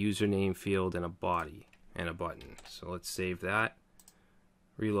then a username field and a body and a button. So let's save that,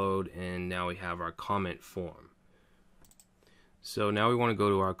 reload, and now we have our comment form. So now we want to go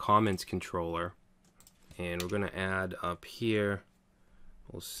to our comments controller, and we're going to add up here,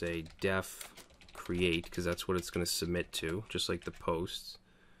 we'll say def create, because that's what it's going to submit to, just like the posts,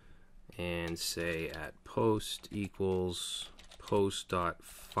 and say at post equals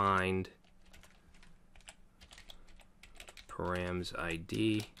post.find params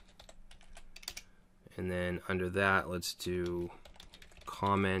ID, and then under that let's do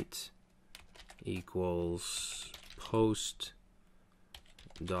comment equals post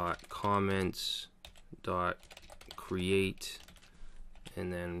dot comments dot create,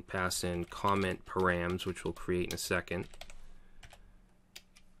 and then pass in comment params, which we'll create in a second,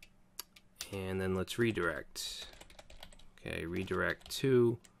 and then let's redirect. Okay, redirect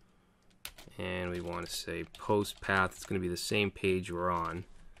to, and we want to say post path. It's going to be the same page we're on,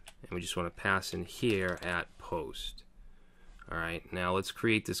 and we just want to pass in here at post. Alright, now let's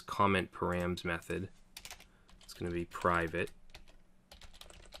create this comment params method. It's going to be private.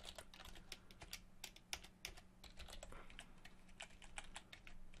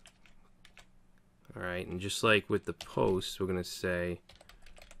 Alright, and just like with the post, we're going to say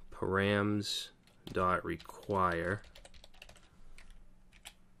params.require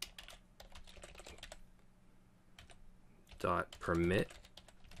 .permit,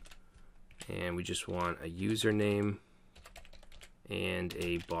 and we just want a username and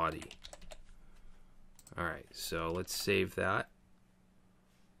a body. Alright, so let's save that.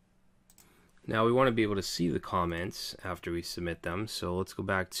 Now we want to be able to see the comments after we submit them, so let's go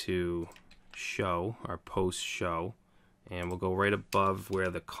back to show, our post show, and we'll go right above where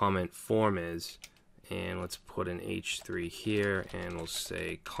the comment form is, and let's put an H3 here, and we'll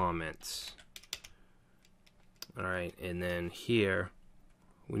say comments. Alright, and then here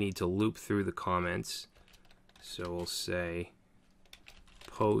we need to loop through the comments, so we'll say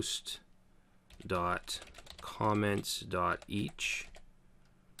post dot comments dot each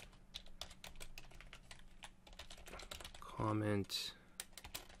comment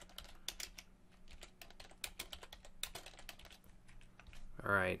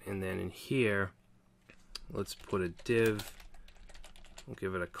Alright, and then in here, let's put a div. We'll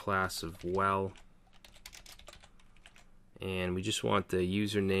give it a class of well. And we just want the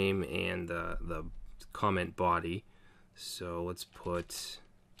username and the comment body. So let's put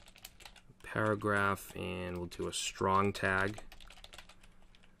a paragraph, and we'll do a strong tag.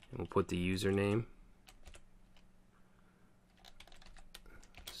 And we'll put the username.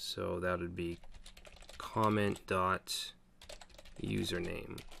 So that would be comment dot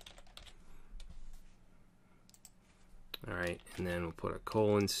username. Alright, and then we'll put a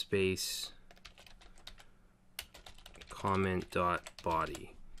colon space comment dot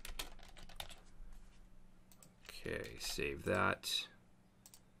body. Okay, save that.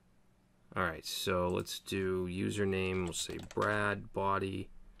 Alright, so let's do username. We'll say Brad,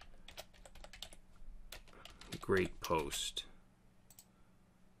 body, great post.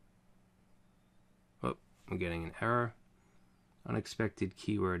 Oh, I'm getting an error. Unexpected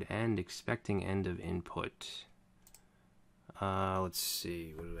keyword end, expecting end of input. Let's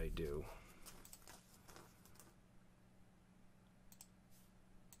see, what did I do?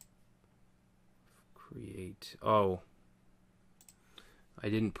 Create, oh, I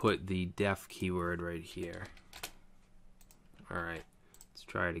didn't put the def keyword right here. Alright, let's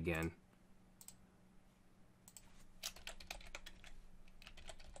try it again.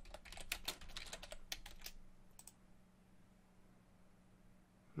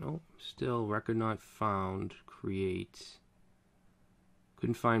 Nope, still record not found, create.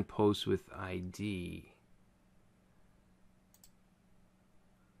 Couldn't find post with ID.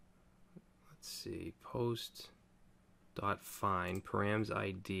 Let's see, post dot find params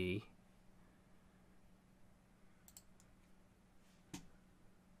ID.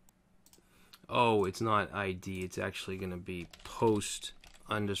 oh, it's not ID, it's actually going to be post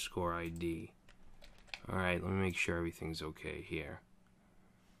underscore ID. Alright, let me make sure everything's okay here.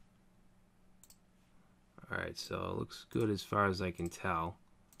 Alright, so it looks good as far as I can tell.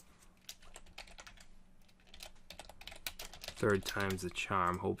 Third time's the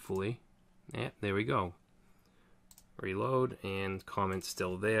charm, hopefully. Yeah, there we go. Reload, and comment's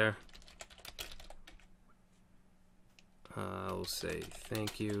still there. I'll say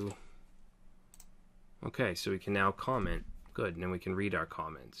thank you. Okay, so we can now comment. Good, and then we can read our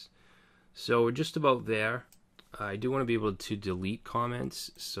comments. So we're just about there. I do want to be able to delete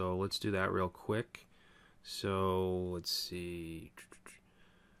comments, so let's do that real quick. So let's see.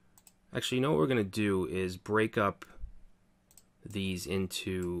 Actually, you know what we're going to do is break up these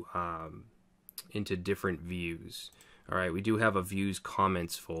into different views. All right, we do have a views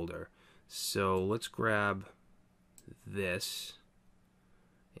comments folder. So let's grab this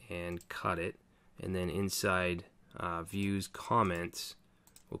and cut it, and then inside views comments,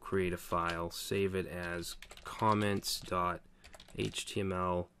 we'll create a file, save it as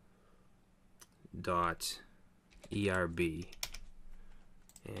comments.html.erb,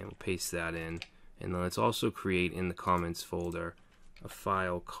 and we'll paste that in. And then let's also create in the comments folder a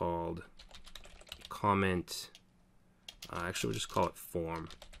file called comment, actually we'll just call it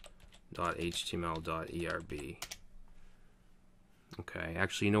form.html.erb. Okay,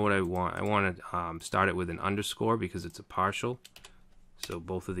 actually, you know what I want? I want to start it with an underscore because it's a partial. So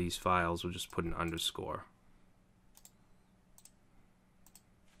both of these files will just put an underscore.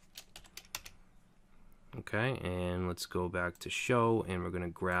 Okay, and let's go back to show, and we're going to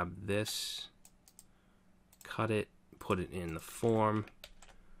grab this, cut it, put it in the form,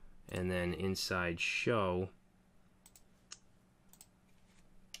 and then inside show,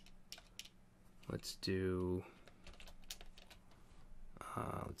 let's do,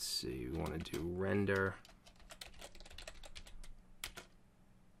 let's see, we want to do render.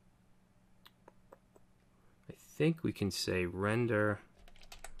 I think we can say render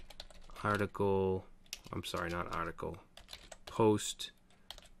article, I'm sorry, not article, post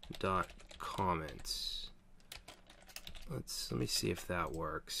dot comments. Let me see if that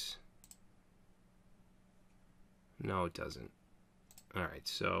works. No, it doesn't. Alright,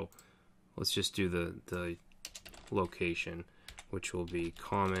 so let's just do the location, which will be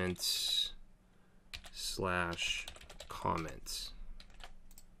comments / comments.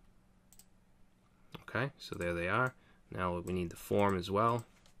 Okay, so there they are. Now we need the form as well.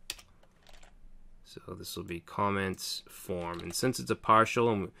 So this will be comments form. And since it's a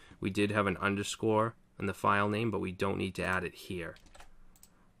partial, and we did have an underscore in the file name, but we don't need to add it here.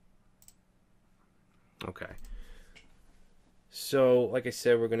 Okay. So, like I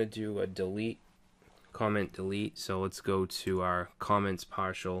said, we're going to do a delete, comment delete. So let's go to our comments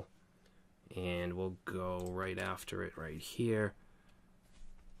partial, and we'll go right after it right here.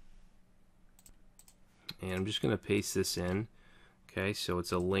 And I'm just going to paste this in. Okay, so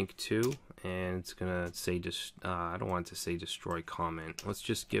it's a link to, and it's going to say, I don't want it to say destroy comment. Let's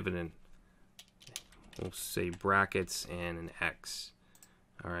just give it we'll say brackets and an X.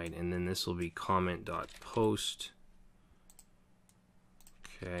 Alright, and then this will be comment.post.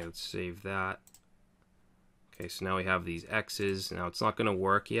 Okay, let's save that. Okay, so now we have these X's. Now it's not going to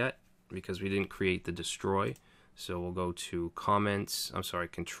work yet because we didn't create the destroy. So we'll go to comments, I'm sorry,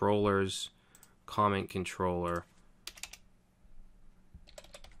 controllers, comment controller,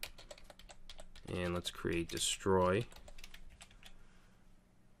 and let's create destroy.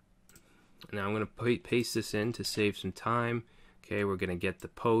 Now I'm going to paste this in to save some time. Okay, we're going to get the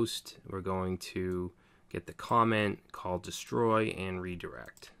post, we're going to get the comment, call destroy, and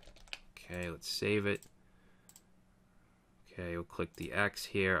redirect. Okay, let's save it. Okay, we'll click the X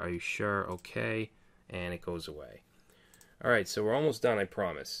here. Are you sure? Okay, and it goes away. Alright, so we're almost done, I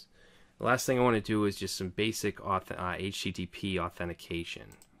promise. The last thing I want to do is just some basic HTTP authentication.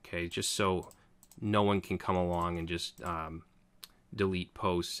 Okay, just so no one can come along and just delete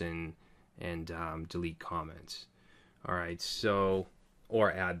posts and delete comments. Alright, so,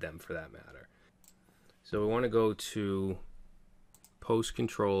 or add them for that matter. So we want to go to post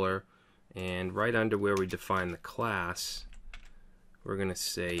controller, and right under where we define the class, we're going to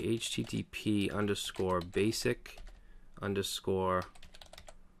say HTTP underscore basic underscore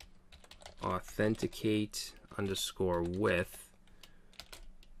authenticate underscore with,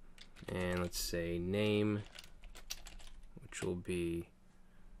 and let's say name, which will be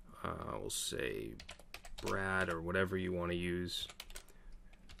we'll say Brad or whatever you want to use.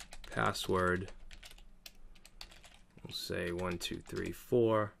 Password, we'll say 1 2 3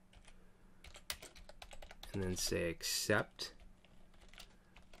 4, and then say accept.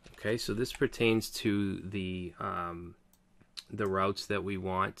 Okay, so this pertains to the routes that we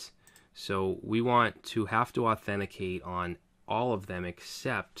want. So we want to have to authenticate on all of them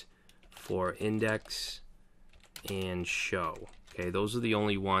except for index and show. Okay, those are the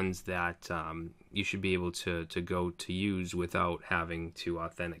only ones that you should be able to go to use without having to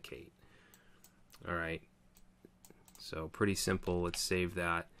authenticate. All right, so pretty simple. Let's save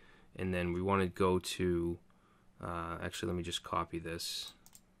that, and then we want to go to actually, let me just copy this,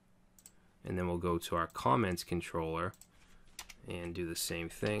 and then we'll go to our comments controller and do the same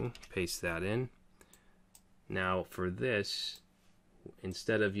thing. Paste that in. Now for this,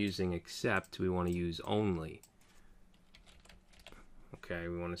 instead of using except, we want to use only. Okay,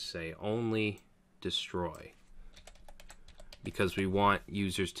 we want to say only destroy, because we want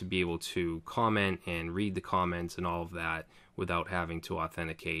users to be able to comment and read the comments and all of that without having to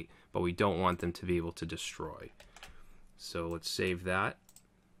authenticate, but we don't want them to be able to destroy. So let's save that.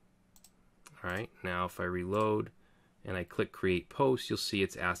 Alright, now if I reload and I click create post, you'll see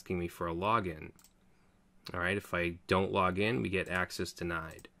it's asking me for a login. Alright, if I don't log in, we get access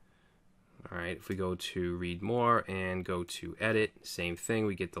denied. Alright, if we go to read more and go to edit, same thing,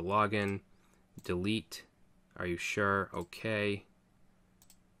 we get the login, delete, are you sure, okay,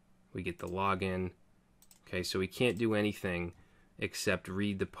 we get the login. Okay, so we can't do anything except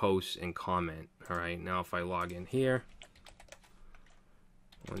read the posts and comment. Alright, now if I log in here,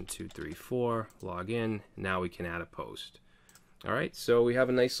 1, 2, 3, 4, log in, now we can add a post. Alright, so we have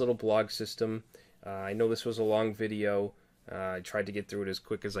a nice little blog system. I know this was a long video. I tried to get through it as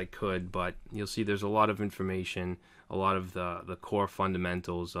quick as I could, but you'll see there's a lot of information, a lot of the core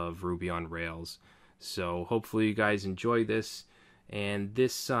fundamentals of Ruby on Rails. So hopefully you guys enjoy this. And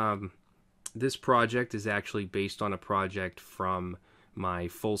this this project is actually based on a project from my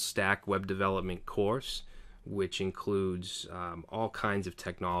full stack web development course, which includes all kinds of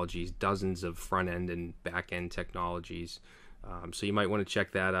technologies, dozens of front end and back end technologies. So you might want to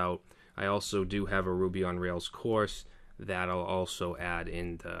check that out. I also do have a Ruby on Rails course that I'll also add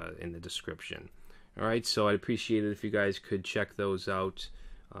in the description. Alright, so I'd appreciate it if you guys could check those out.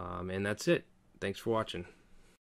 And that's it. Thanks for watching.